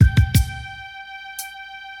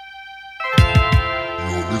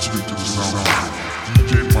listening to the sound of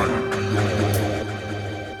DJ MikePR.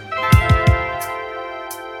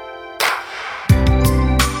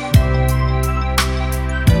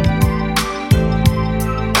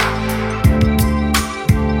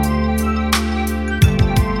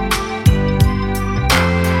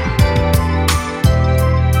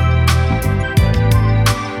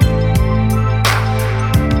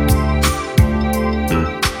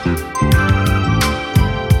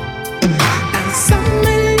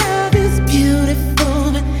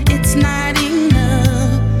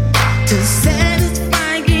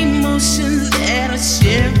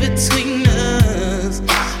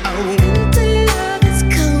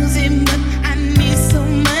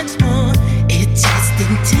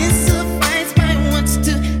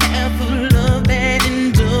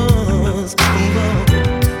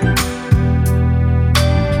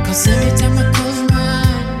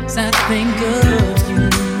 Think of you.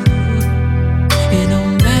 It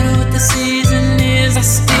don't matter what the season is, I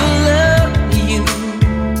still love you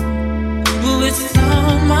with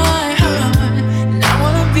all my heart, and I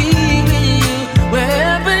wanna be with you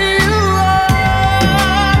wherever you are.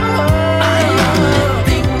 I only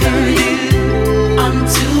think of you on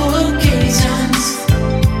 2 occasions.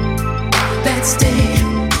 That's day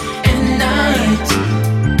and night.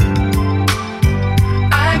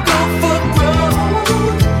 I go for broke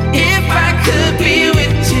if I could be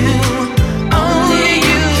with you. Only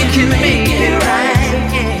you can make it right,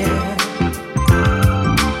 yeah.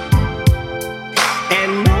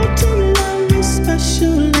 And autumn love is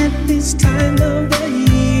special at this time of the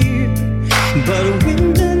year. But when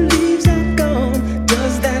the leaves are gone,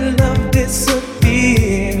 does that love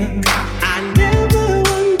disappear? I never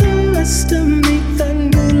underestimate the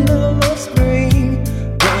new love of spring,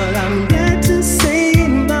 but I'm glad to say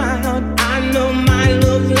in my heart I know my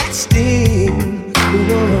love lasting.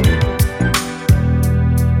 Whoa.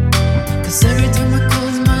 'Cause every time I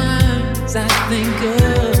close my eyes, I think of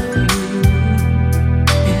you.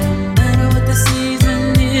 It don't matter what the season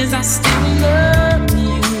is, I still love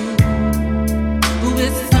you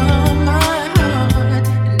with all my heart,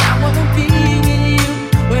 and I wanna be with you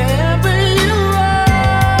wherever you are.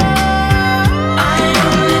 I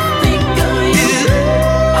only think of you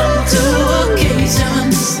on 2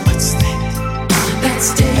 occasions. What's that? That's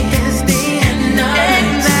day and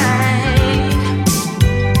night.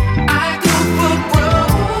 I go for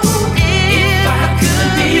broke if I could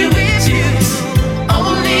be with you.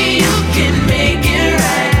 Only you can make it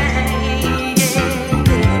right.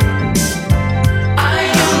 I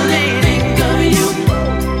only think of you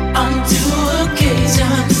on 2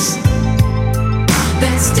 occasions.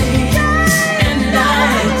 That's day and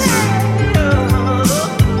night.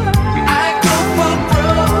 I go for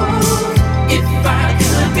broke if I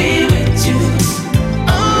could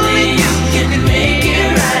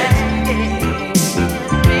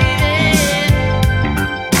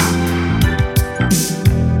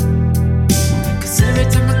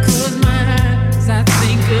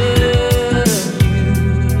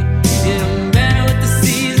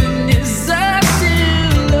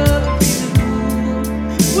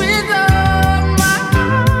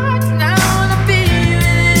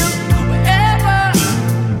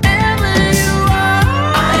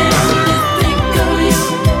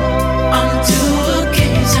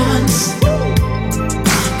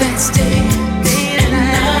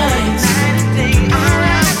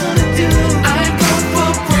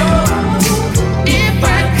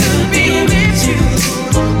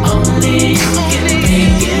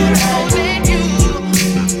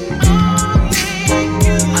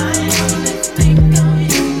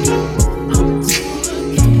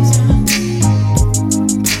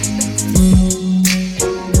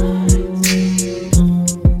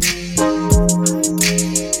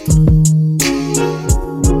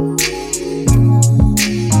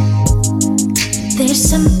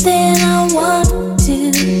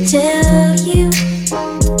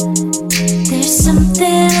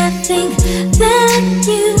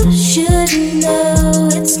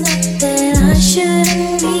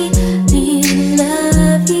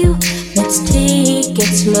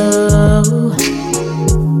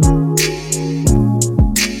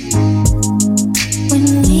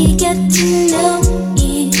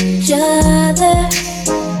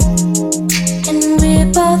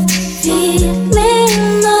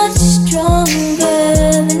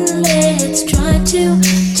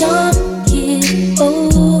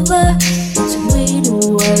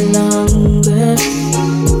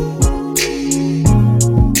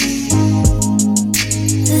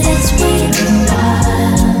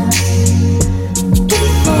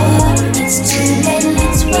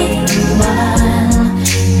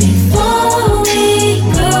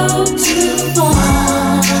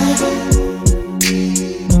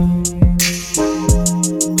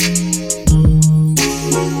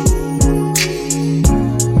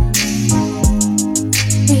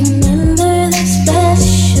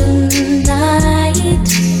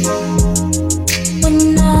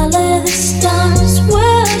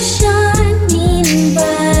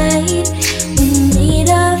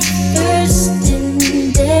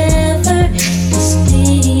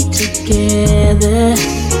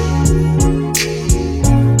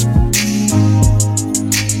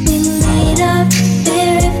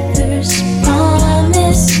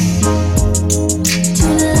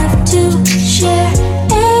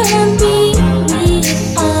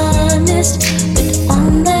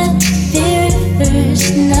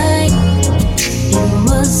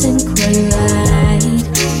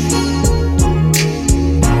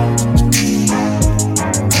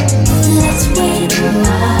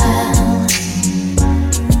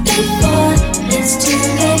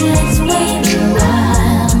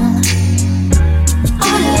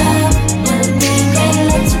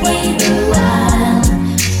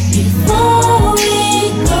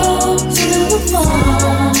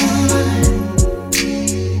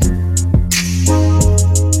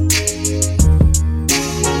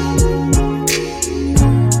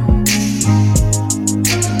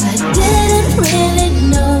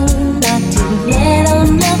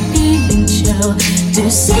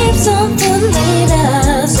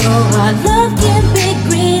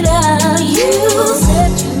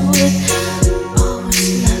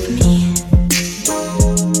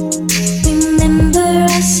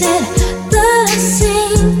said the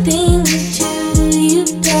same thing too. You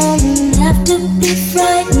don't have to be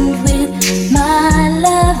frightened with my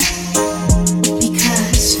love,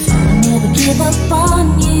 because I'll never give up on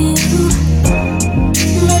you.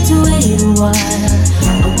 Let's wait a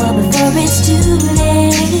while before it's too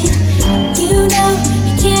late. You know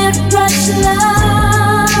you can't rush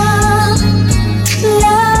love,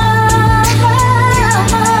 love.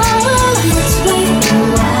 Let's wait a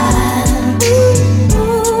while.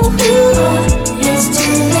 It's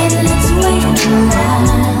too late. Let's wait a while.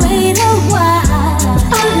 Wait a while.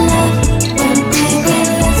 Oh, love, baby,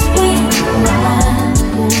 let's wait a while.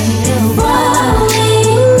 Wait a while. We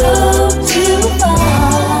go too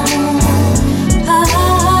far.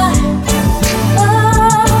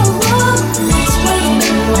 Let's wait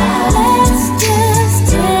a while. Let's just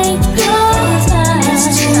take your time. It's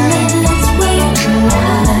too late. Let's wait a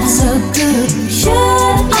while. So good,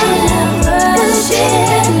 should never rush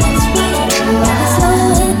it. Let's wait a while.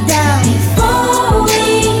 Slow it down before we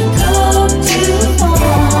go too far.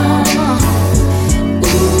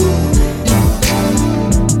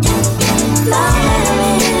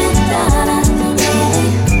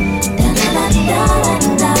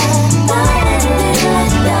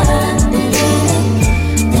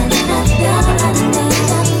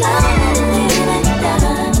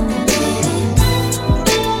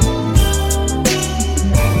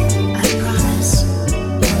 I promise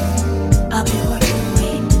I'll be worth the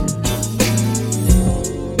wait.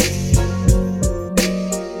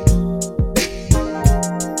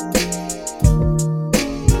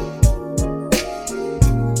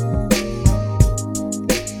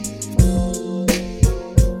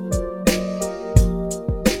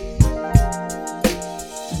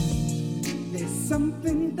 There's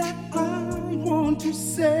something that I want to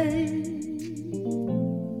say,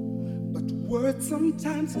 but words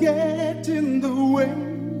sometimes get in the way.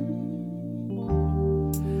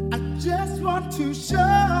 I just want to show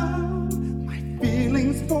my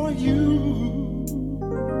feelings for you.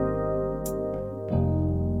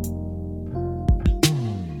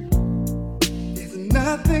 There's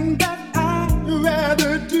nothing that I'd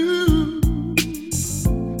rather do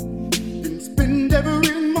than spend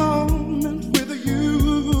every moment with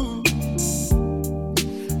you.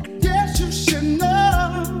 I guess you should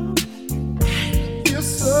know I feel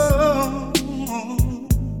so.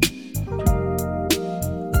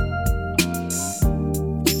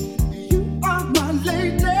 You are my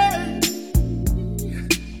lady.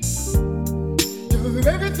 You're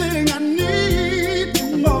everything I need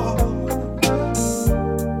and more.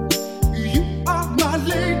 You are my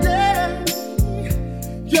lady.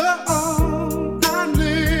 You're all I'm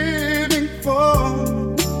living for.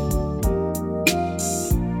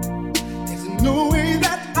 There's no way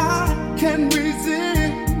that I can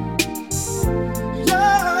resist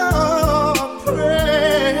your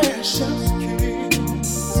precious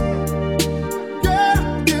kiss. Girl,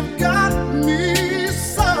 you've got me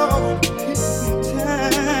so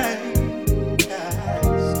hypnotized.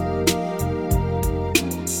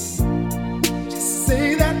 Just say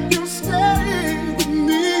that you'll stay with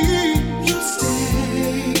me. You'll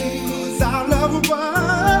stay, 'cause our love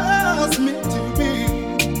was meant to be.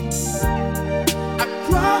 I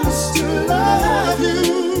promise to love you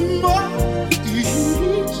more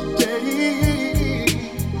each day.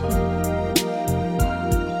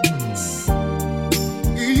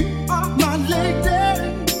 You are my lady,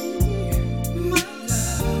 my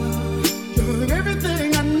love. You're everything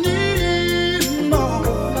I need and more.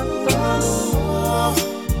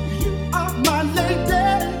 You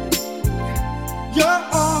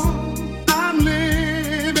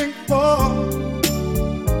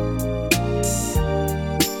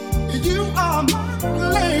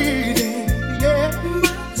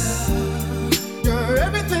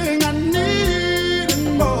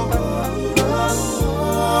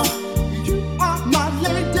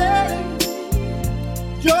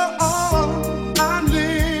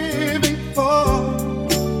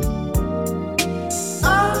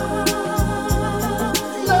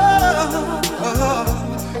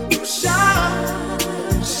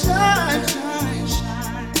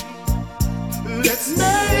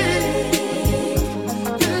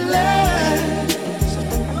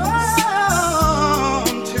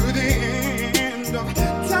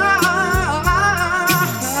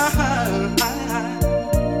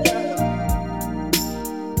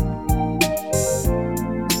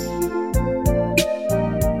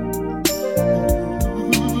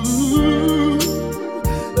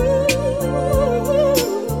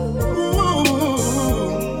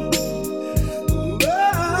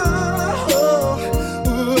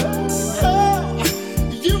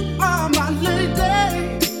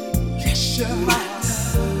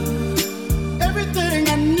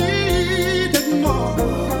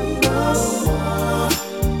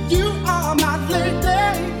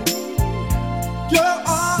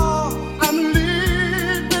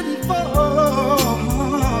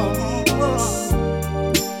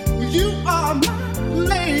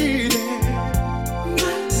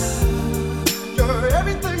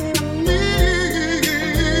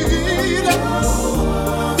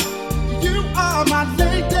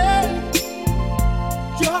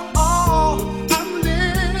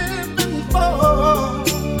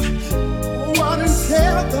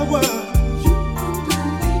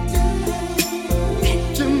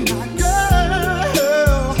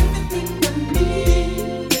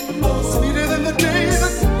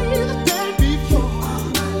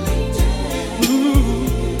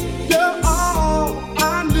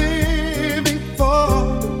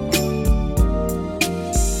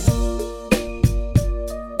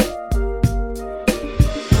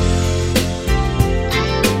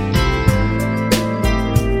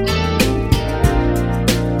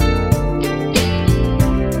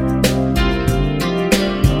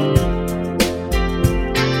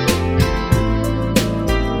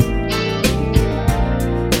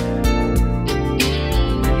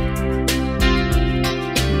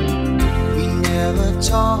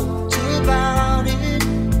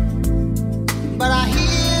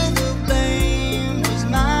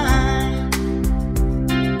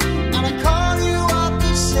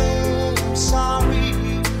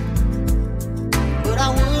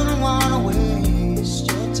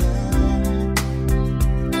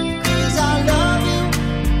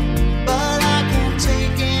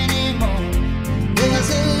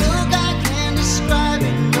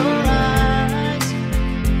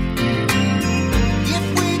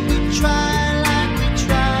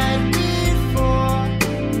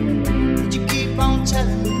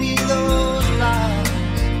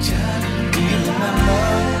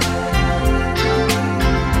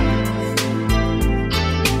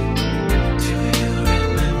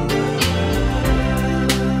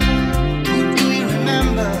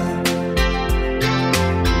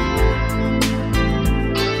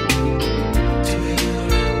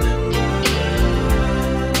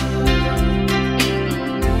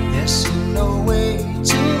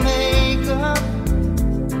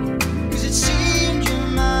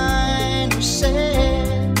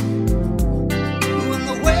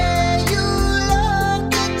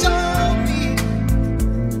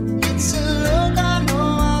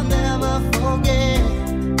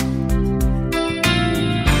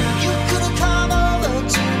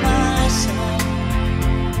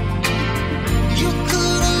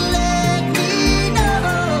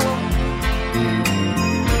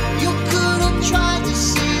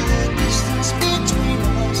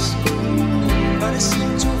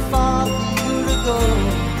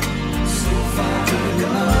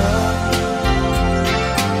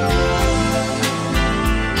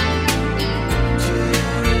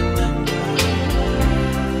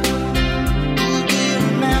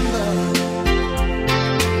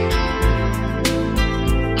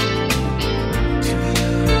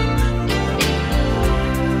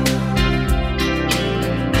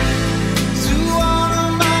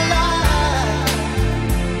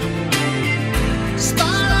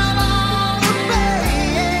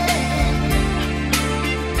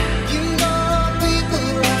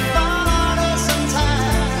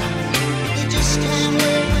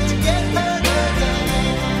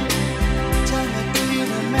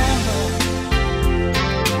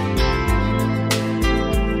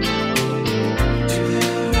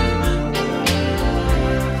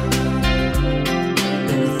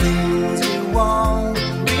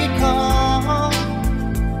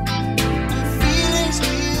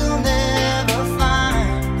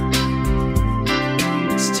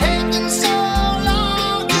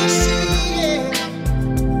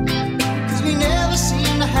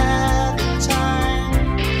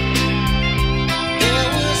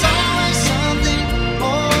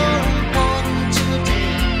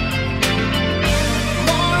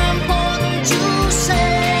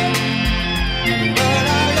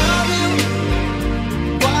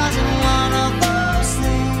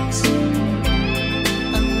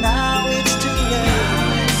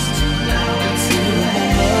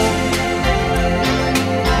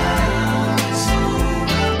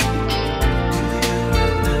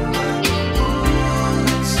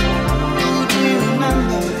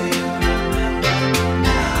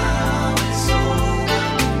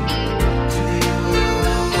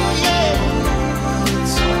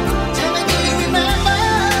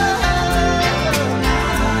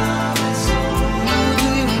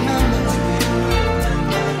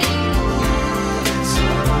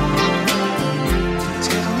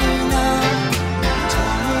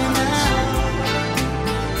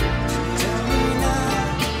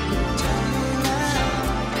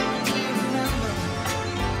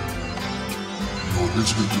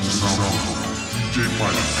listening to the sound of DJ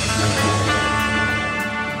MikePR.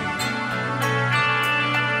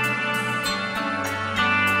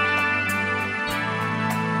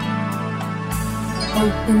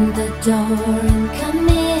 Open the door and come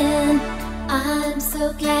in. I'm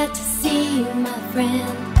so glad to see you, my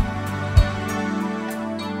friend.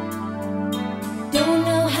 Don't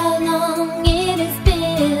know how long it has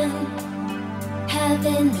been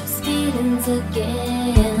having those feelings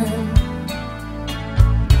again.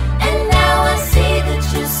 And now I see that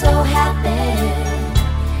you're so happy.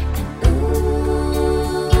 And ooh,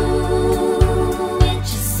 it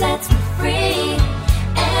just sets me free.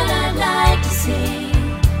 And I'd like to see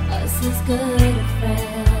us as good of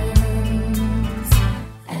friends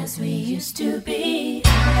as we used to be.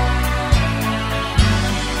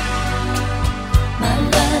 My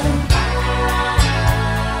love,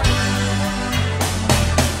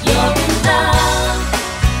 you're in love.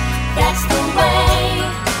 That's the way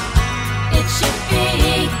it should be.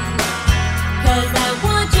 'Cause I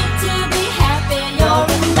want you to be happy. You're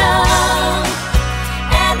in love,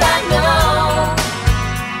 and I know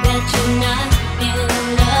that you're not in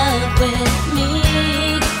love with me.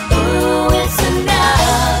 Ooh, it's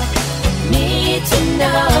enough for me to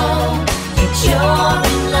know that you're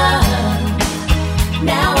in love.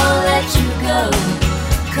 Now I'll let you go,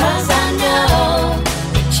 'cause I know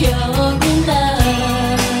that you're in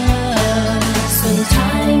love.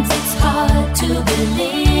 Sometimes it's hard to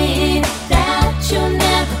believe that you're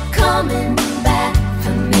never coming back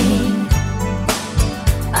for me.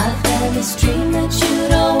 I've had this dream that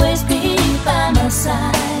you'd always be by my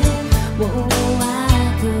side. Whoa, I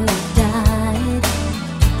could have died.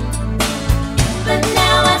 But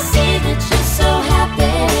now I see that you're so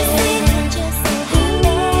happy.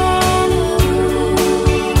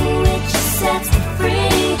 Ooh, it just sets me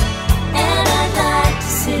free. And I'd like to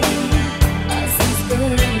see us as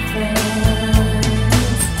good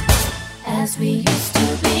friends as we used to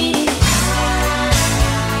be.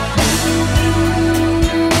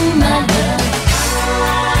 My love,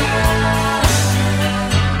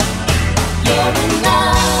 you're in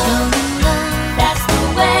love. That's the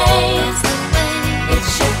way it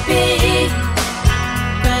should be.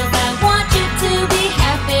 'Cause I want you to be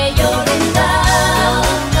happy. You're in love,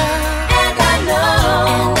 and I know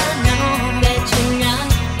that you're not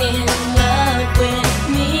in love with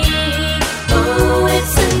me. Ooh,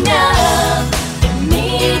 it's enough for me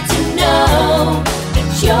to know that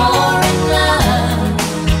you're in love.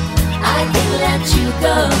 I can let you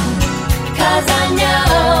go, 'cause I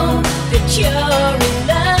know that you're in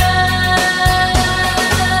love.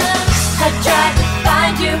 I tried to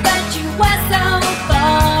find you, but you were so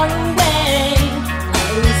far away. I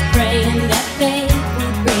was praying that fate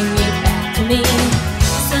would bring you back to me.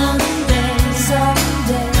 Someday,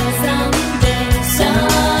 someday, someday, someday.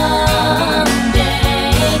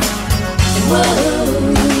 And whoa,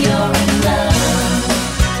 you're in love.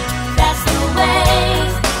 That's the way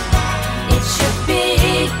it should be.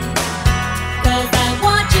 'Cause I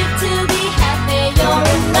want you to be happy. You're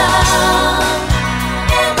in love,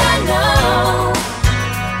 and I know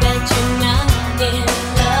that you're not in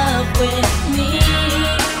love with me.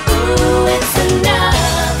 Ooh, it's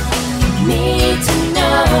enough for me to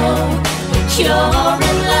know that you're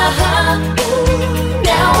in love. Ooh,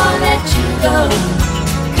 now I'll let you go,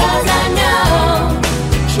 'cause I know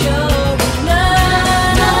that you're in love.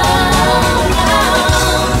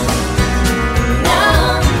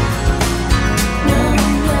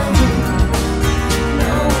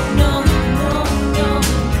 No, no, no, no.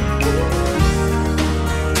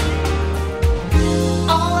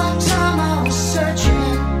 All that time I was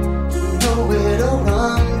searching, nowhere to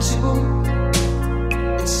run to.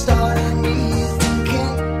 It started me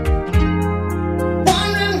thinking,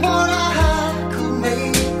 wondering what I could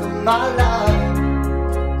make of my life,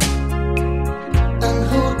 and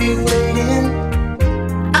who'd be waiting,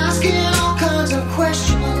 asking all kinds of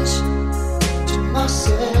questions to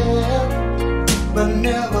myself, but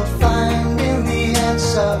never finding the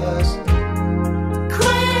answers.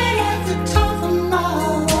 Crying at the top of my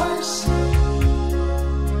voice,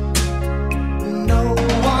 no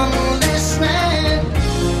one listening.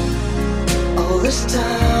 All this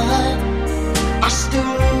time, I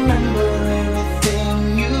still remember everything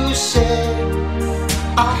you said.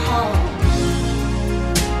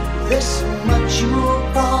 There's so much you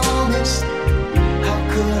promised. How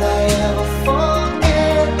could I ever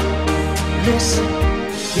forget? Listen,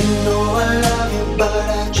 you know I love you, but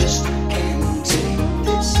I just can't take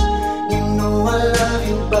this. You know I love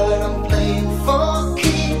you, but I'm playing for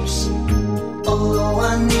keeps. Although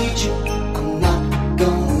I need you, I'm not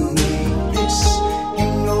gonna make this. You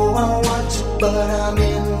know I want to, but I'm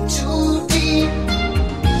in too deep.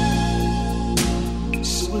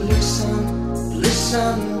 So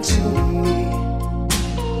listen to me.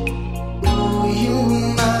 Oh, you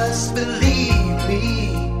must believe me.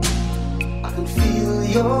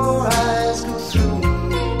 your eyes go through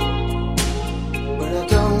me, but I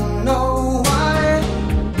don't know why.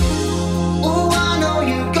 Oh, I know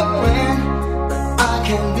you're going, but I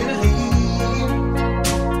can't believe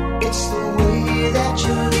it's the way that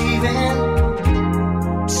you're leaving.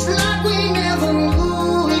 It's like we never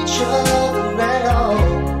knew each other at all.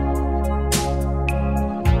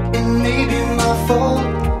 It may be my fault.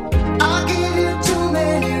 I gave you too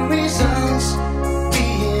many reasons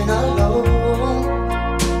being alone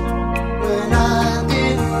when I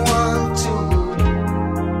didn't want to.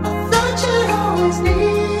 I thought you'd always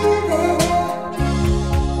need it.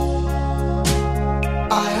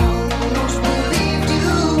 I almost believed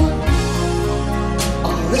you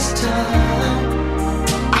all this time.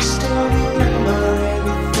 I still remember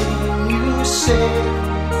everything you said.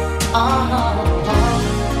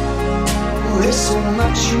 There's so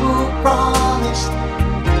much you promised.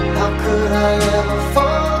 How could I ever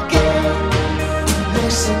forget?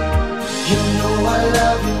 Listen, you know I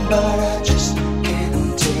love you, but I just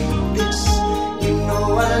can't take this. You know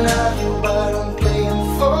I love you, but I'm playing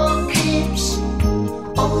for keeps.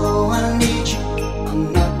 Although I need you, I'm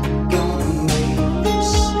not gonna make this.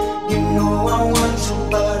 You know I want to,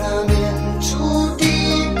 but I'm in too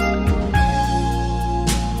deep.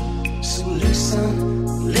 So listen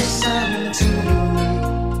to me.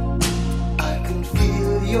 I can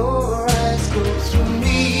feel your eyes go through me.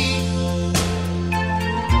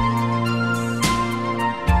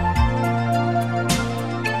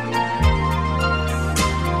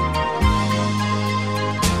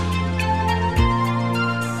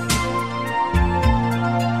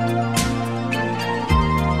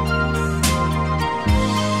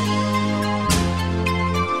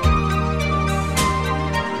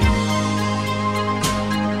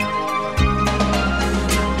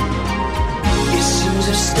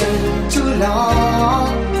 Staying too long,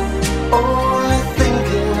 only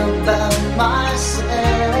thinking about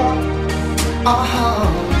myself.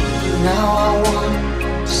 Now I want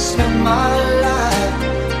to spend my life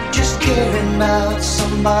just caring about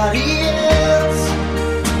somebody else.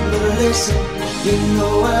 But listen, you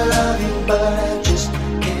know I love you, but I just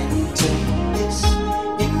can't take this.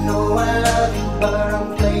 You know I love you, but I'm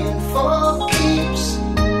playing for keeps.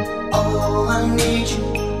 Although I need you,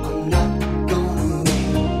 I'm not.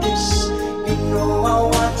 You know I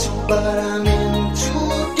want to, but I'm in too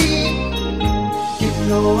deep. You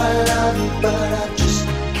know I love you, but I just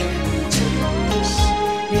can't take this.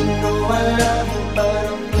 You know I love you, but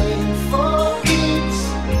I'm playing for keeps.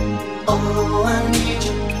 Although I need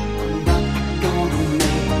you, I'm not gonna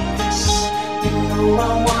make this. You know I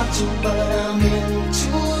want to, but I'm in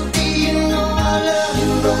too deep. You know I love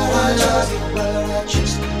you, but I love you, but I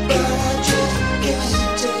just can't take.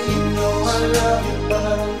 You know I love you,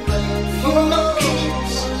 but I'm playing for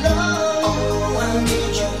keeps. Although I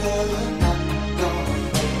need you, but I'm not gonna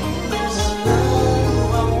make this.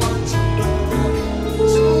 I want to, but I'm in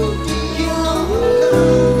too deep. You know I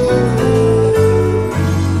love you.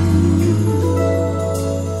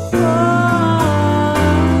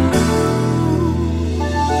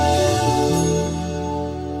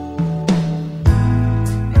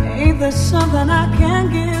 Ain't there something I can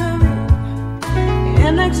give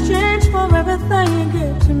in exchange for everything you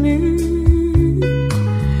give to me?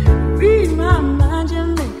 Read my mind, you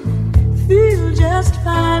make me feel just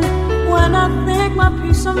fine. When I think my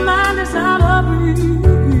peace of mind is out of reach,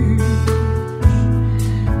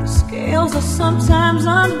 the scales are sometimes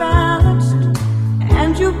unbalanced,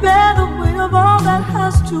 and you bear the weight of all that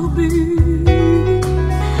has to be.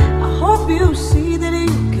 I hope you see that you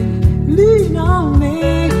can lean on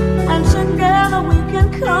me, and together we can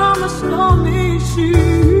calm the stormy seas.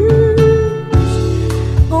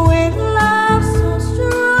 With love so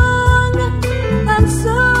strong and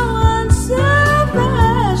so unselfishly,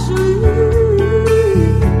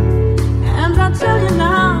 and I tell you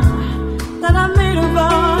now that I made a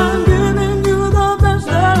vow, I'm giving you the best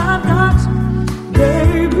that I've got,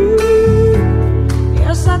 baby.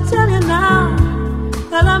 Yes, I tell you now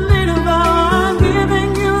that I made a vow, I'm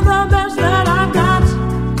giving you the best that I've got,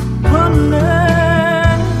 honey.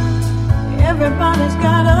 Everybody's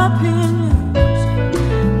got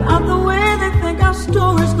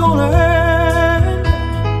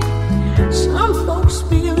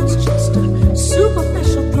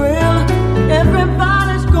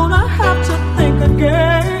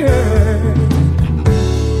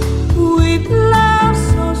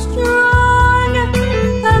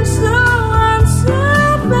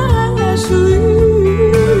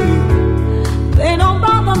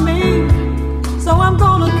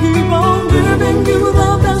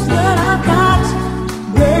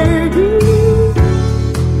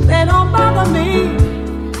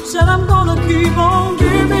said I'm gonna keep on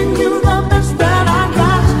giving you the best that I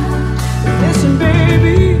got. Listen,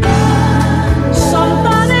 baby,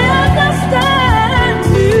 somebody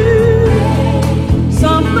understand me.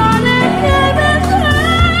 Somebody give it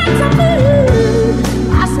back to me.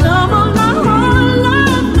 I stumbled my whole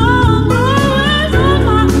life long ways on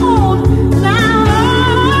my own. Now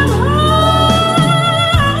I'm home,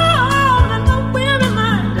 and my weary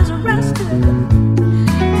mind is rested,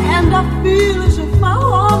 and I feel as if my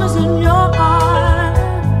home is in your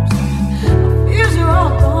arms. My fears are all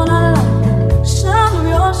gone. I like the sound of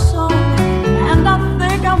your song, and I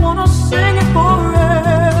think I wanna sing it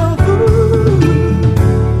forever.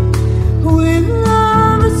 When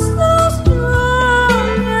love is so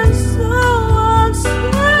strong and so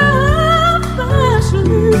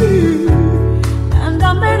unselfishly, and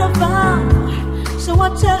I made a vow, so I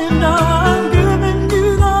tell you now I'm giving you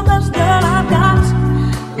the best that I got.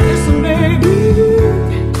 Listen, baby,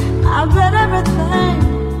 I bet everything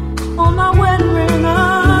on my wedding ring.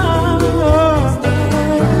 I'm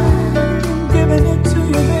giving it to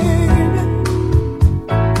you, baby.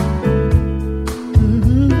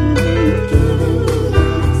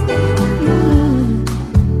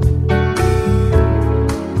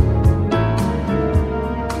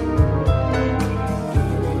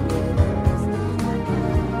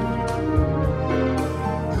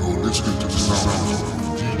 You're listening to the sounds of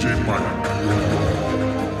DJ MikePR.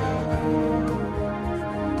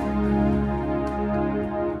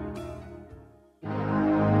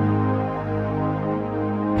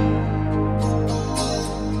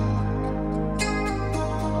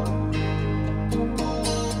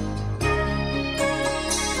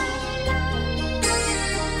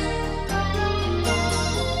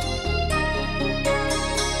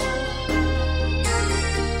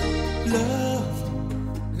 Love,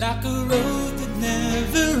 like a road that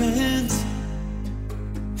never ends,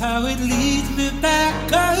 how it leads me back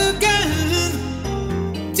again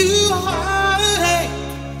to heartache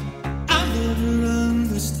I never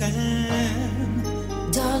understand.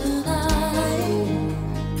 Darling, I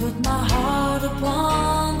put my heart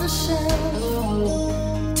upon the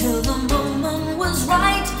shelf till the moment was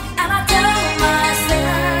right, and I tell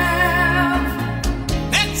myself,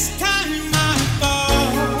 Next time I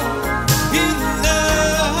fall in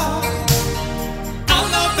love, I'll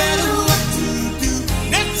know better what to do.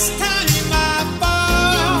 Next time I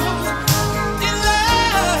fall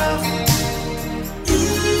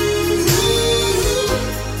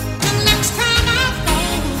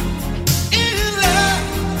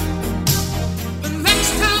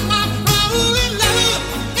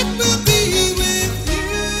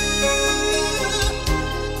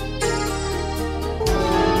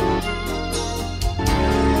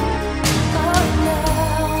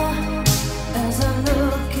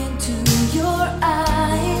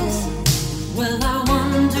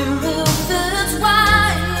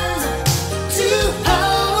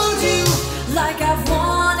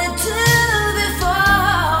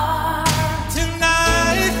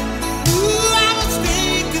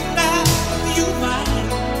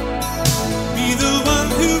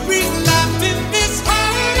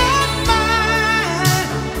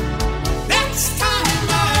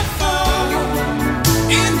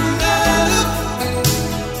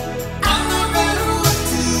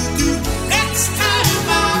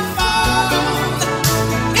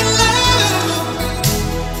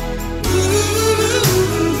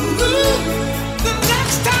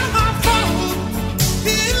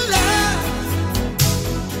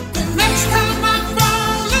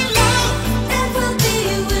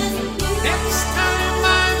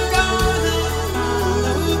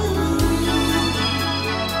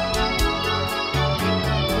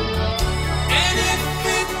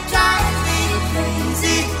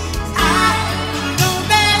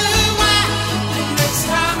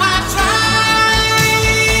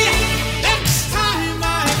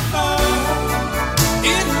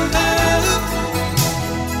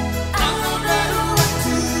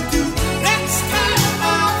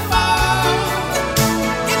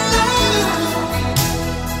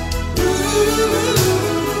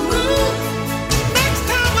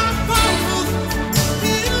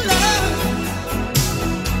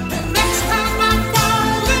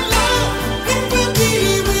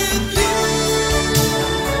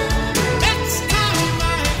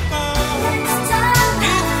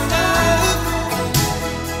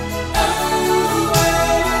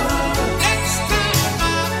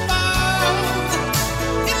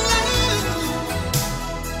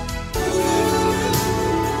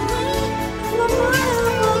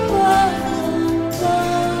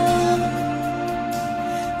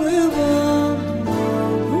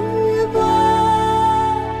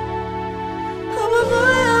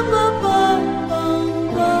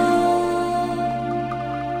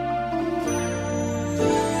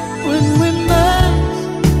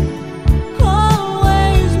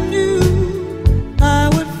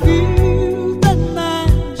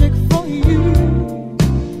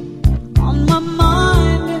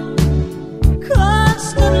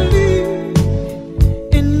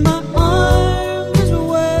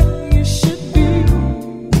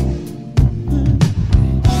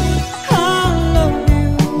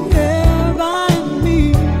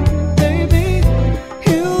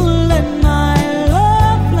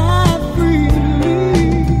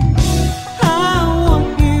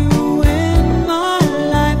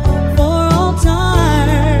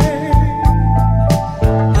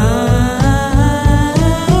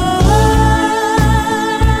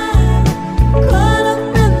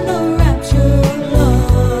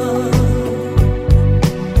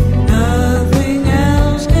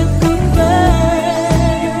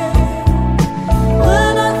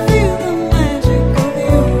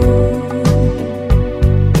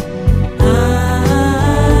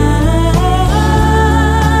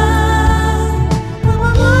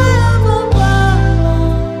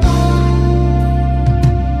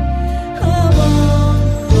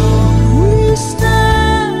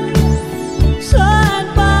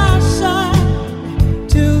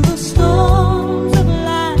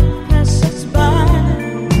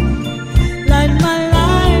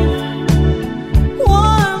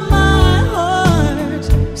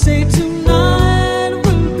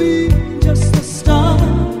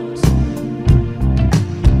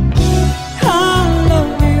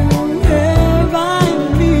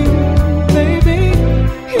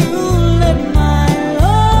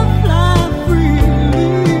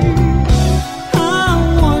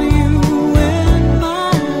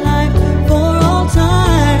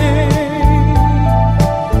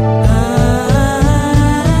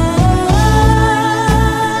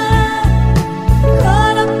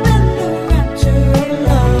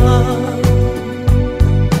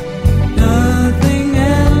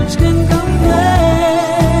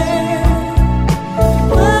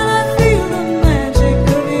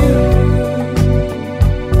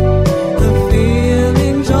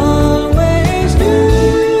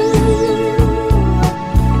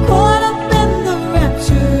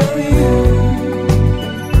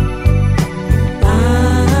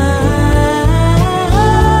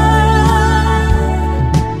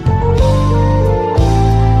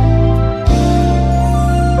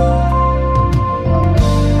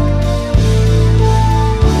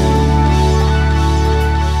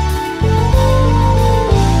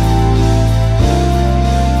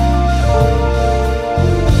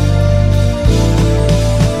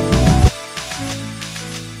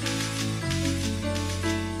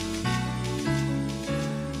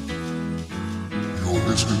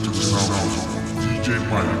listening to the sounds of DJ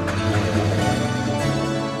Mike.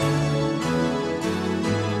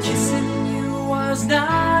 Kissing you was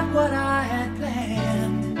not what I had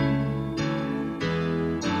planned,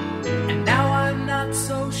 and now I'm not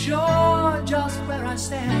so sure just where I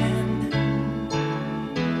stand.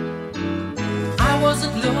 I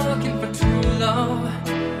wasn't looking for true love,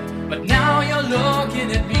 but now you're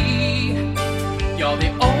looking at me. You're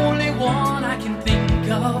the only one I can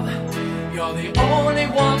think of. You're the only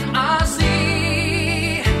one I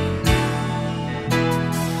see.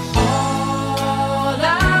 All I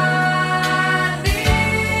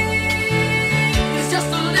need is just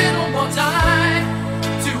a little more time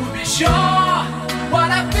to be sure what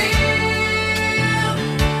I feel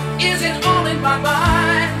isn't all in my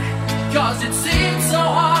mind. 'Cause it seems so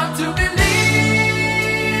hard to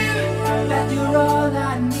believe that you're all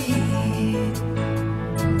I need.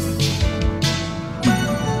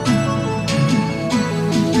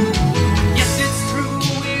 Yes, it's true,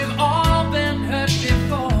 we've all been hurt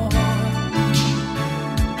before,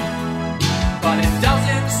 but it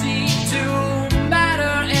doesn't seem to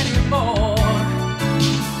matter anymore.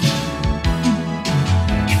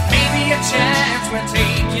 It may be a chance we're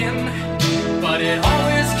taking, but it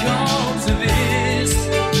always comes to this.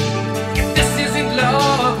 If this isn't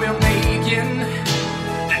love we're making,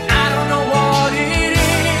 then I don't know what it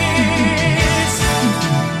is.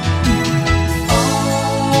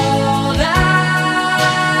 All I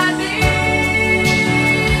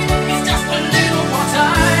need is just a little more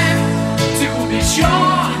time to be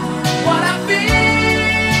sure what I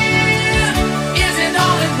feel isn't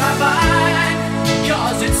all in my mind.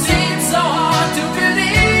 'Cause it seems so hard to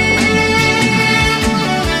believe.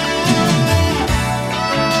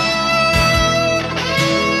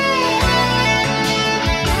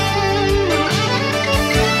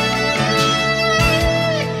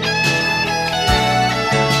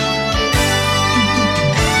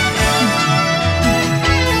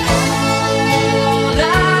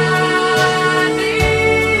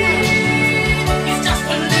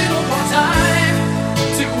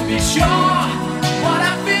 Sure, what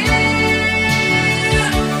I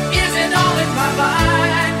feel isn't all in my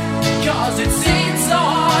mind. 'Cause it seems so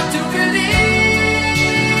hard to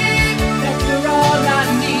believe that you're all I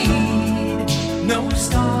need. No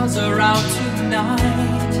stars are out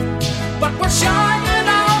tonight, but we're shining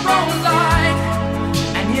our own light,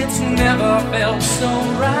 and it's never felt so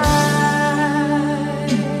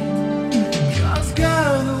right. 'Cause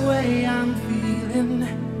girl, the way I'm feeling,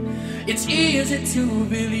 it's easy to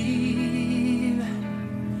believe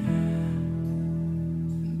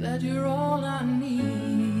that you're all I need.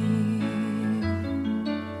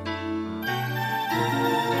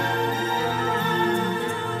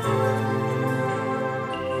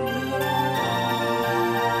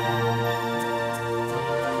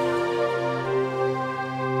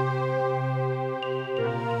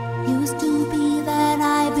 Used to be that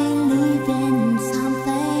I believed in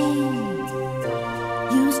something.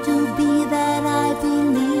 Used to be that I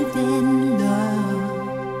believed in love.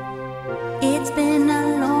 It's been a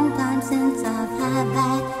long time since I've had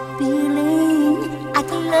that feeling. I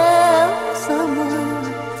could love someone,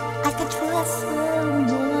 I could trust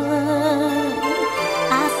someone.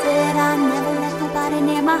 I said I'll never let nobody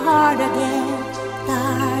near my heart again,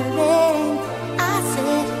 darling.